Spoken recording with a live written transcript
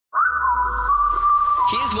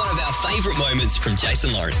Here's one of our favourite moments from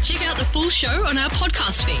Jason Lauren. Check out the full show on our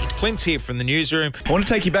podcast feed. Clint's here from the newsroom. I want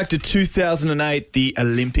to take you back to 2008, the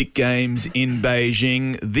Olympic Games in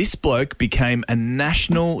Beijing. This bloke became a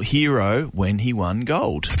national hero when he won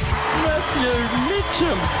gold. Matthew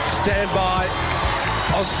Mitchum. Stand by,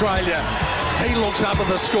 Australia. He looks up at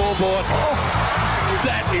the scoreboard. Oh,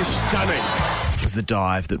 that is stunning. It was the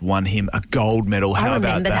dive that won him a gold medal. How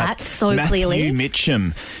about remember that so Matthew clearly.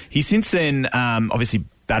 Mitchum. He since then obviously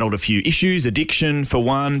battled a few issues, addiction for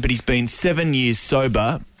one, but he's been 7 years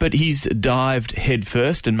sober. But he's dived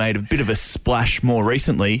headfirst and made a bit of a splash more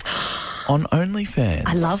recently on OnlyFans.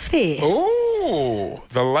 I love this. Ooh,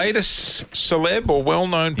 the latest celeb or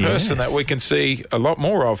well-known person Yes. that we can see a lot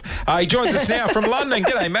more of. He joins us now from London.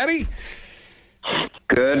 G'day, Matty.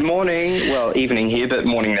 Good morning. Well, evening here, but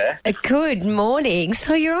morning there. Good morning.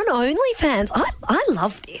 So you're on OnlyFans. I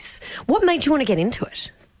love this. What made you want to get into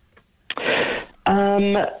it?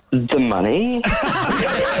 The money.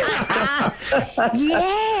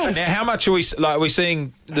 Yes. Now, how much are we? Like, are we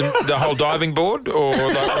seeing the whole diving board, or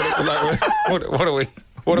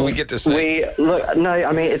what do we get to see?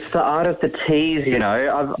 I mean, it's the art of the tease. You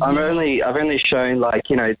know, I've only shown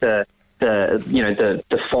the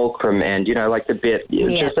fulcrum end, like the bit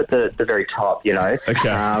just at the very top, Okay.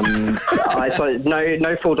 I thought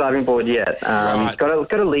no full diving board yet. Right. Got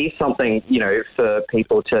to leave something, for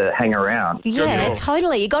people to hang around. Yeah,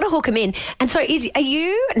 totally. You got to hook them in. And so are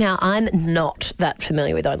you, now I'm not that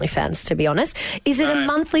familiar with OnlyFans, to be honest. Is it a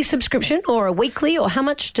monthly subscription or a weekly, or how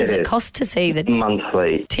much does it cost to see the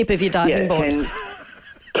Monthly. tip of your diving board?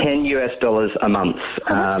 $10 US a month.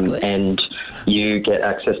 That's good. And you get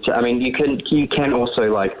access to, I mean, you can also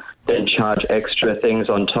then charge extra things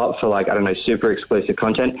on top for super exclusive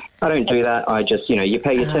content. I don't do that. I just, you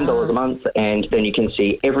pay your $10 a month and then you can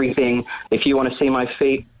see everything. If you want to see my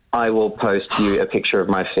feet, I will post you a picture of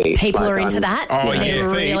my feet. People are into that. Oh, They're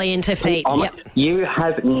yeah, really into feet. Yep. You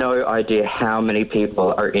have no idea how many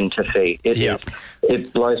people are into feet.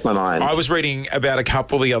 It blows my mind. I was reading about a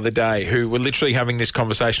couple the other day who were literally having this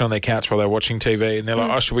conversation on their couch while they were watching TV, and they're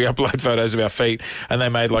like, "Oh, should we upload photos of our feet?" And they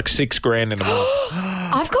made like $6,000 in a month.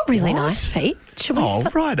 I've got really nice feet. Should we Oh,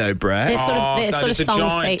 righto, Brad. They're sort of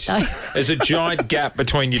thong feet, though. There's a giant gap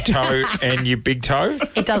between your toe and your big toe.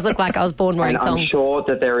 It does look like I was born wearing and I'm thongs. sure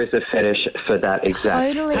that there is a fetish for that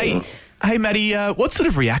exact Totally. thing. Hey, Matty, what sort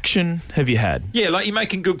of reaction have you had? Yeah, like you're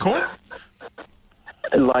making good coin.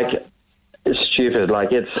 It's stupid.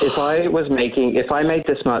 If I made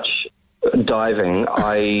this much diving,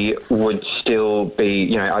 I would still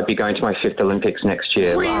be, I'd be going to my 5th Olympics next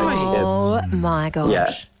year. Really? Oh, my gosh.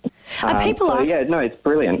 Yeah. Are people it's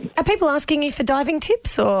brilliant. Are people asking you for diving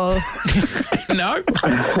tips or? No.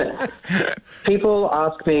 People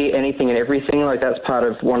ask me anything and everything. That's part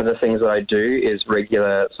of one of the things that I do is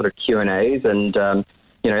regular sort of Q&As and,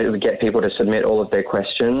 we get people to submit all of their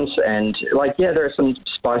questions. And, there are some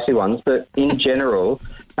spicy ones, but in general,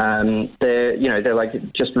 they're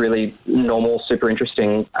just really normal, super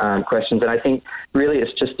interesting questions. And I think really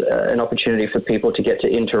it's just an opportunity for people to get to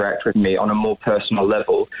interact with me on a more personal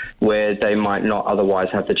level where they might not otherwise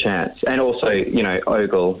have the chance. And also,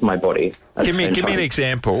 ogle my body. Give me an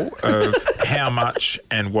example of how much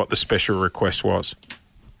and what the special request was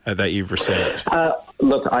that you've received.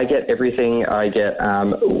 Look, I get everything. I get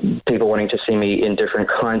people wanting to see me in different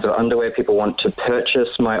kinds of underwear. People want to purchase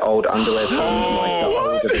my old underwear from the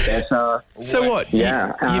older the better. So what?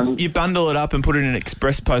 Yeah. You bundle it up and put it in an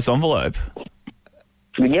express post envelope?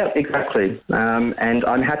 Yeah, exactly. And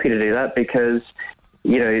I'm happy to do that because,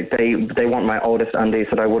 they want my oldest undies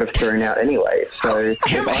that I would have thrown out anyway. So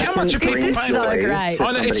How much are people paying for so that? great.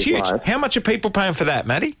 I know, it's huge. How much are people paying for that,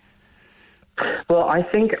 Matty? Well, I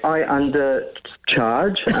think I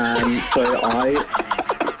undercharge.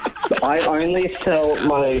 I only sell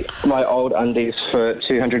my old undies for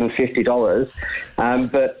 $250.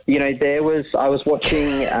 But I was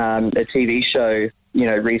watching a TV show,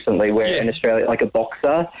 recently where in Australia, a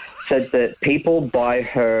boxer said that people buy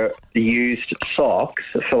her used socks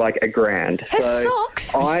for $1,000. Her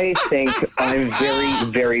socks? I think I'm very,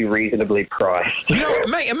 very reasonably priced.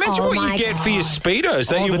 Mate, imagine what you get for your Speedos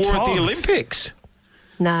that you the wore at the togs. Olympics.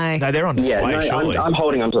 No. No, they're on display, surely. I'm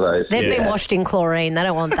holding on to those. They've been washed in chlorine. They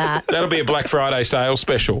don't want that. That'll be a Black Friday sale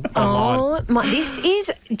special online. Oh, this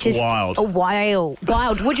is just Wild.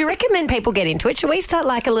 Wild. Would you recommend people get into it? Should we start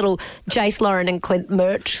a little Jace Lauren and Clint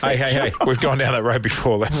merch section? Hey, we've gone down that road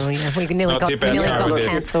before. We nearly got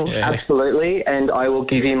cancelled. Yeah. Absolutely, and I will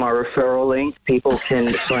give you my referral link. People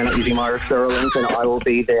can sign up using my referral link, and I will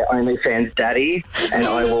be their OnlyFans daddy, and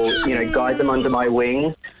I will, guide them under my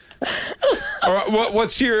wing. All right,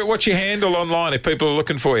 what's your handle online if people are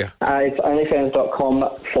looking for you? It's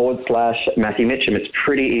onlyfans.com/Matthew Mitchum. It's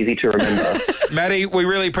pretty easy to remember. Matty, we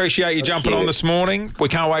really appreciate you jumping on this morning. We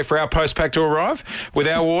can't wait for our post-pack to arrive with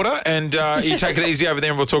our water, and you take it easy over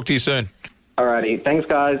there and we'll talk to you soon. Alrighty, thanks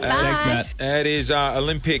guys. Thanks, Matt. That is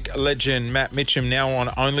Olympic legend Matt Mitchum now on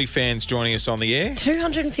OnlyFans joining us on the air.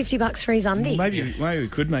 $250 for his undies. Maybe we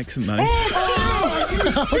could make some money. Oh,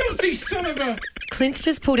 you filthy son of a... Clint's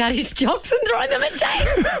just pulled out his jocks and thrown them at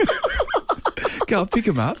Jace. Go pick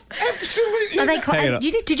them up. Absolutely. Are they Hang on.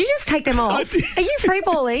 did you just take them off? did. Are you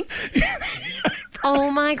freeballing?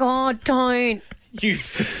 Oh my God, don't. You...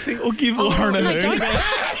 Or give Lauren a No, hoot. don't.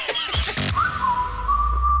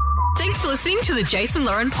 Thanks for listening to the Jason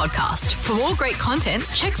Lauren podcast. For more great content,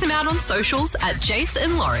 check them out on socials at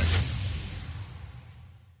Jason Lauren.